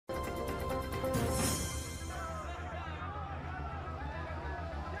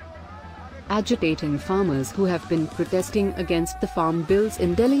Agitating farmers who have been protesting against the farm bills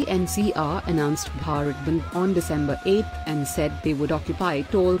in Delhi-NCR announced Bharat Bandh on December 8 and said they would occupy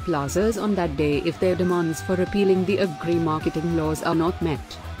toll plazas on that day if their demands for repealing the agri-marketing laws are not met.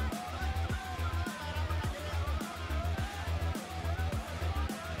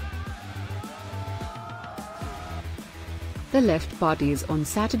 The left parties on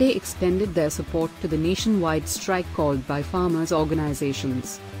Saturday extended their support to the nationwide strike called by farmers'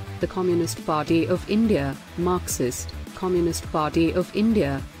 organizations. The Communist Party of India, Marxist, Communist Party of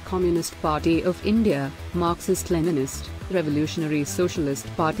India, Communist Party of India, Marxist-Leninist, Revolutionary Socialist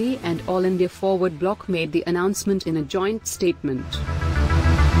Party and All India Forward Bloc made the announcement in a joint statement.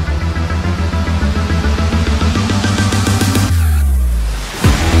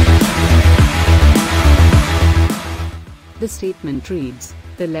 The statement reads,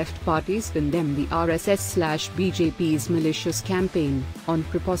 "The left parties condemn the RSS/BJP's malicious campaign, on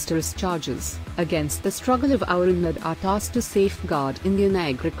preposterous charges, against the struggle of our and are tasked to safeguard Indian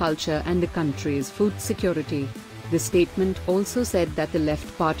agriculture and the country's food security." The statement also said that the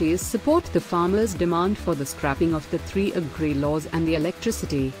left parties support the farmers' demand for the scrapping of the 3 agri laws and the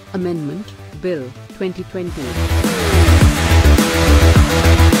Electricity Amendment Bill, 2020.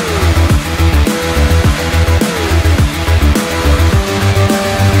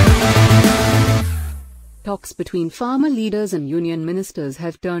 Talks between farmer leaders and union ministers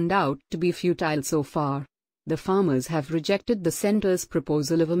have turned out to be futile so far. The farmers have rejected the centre's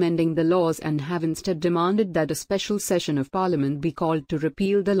proposal of amending the laws and have instead demanded that a special session of parliament be called to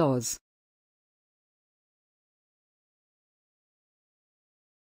repeal the laws.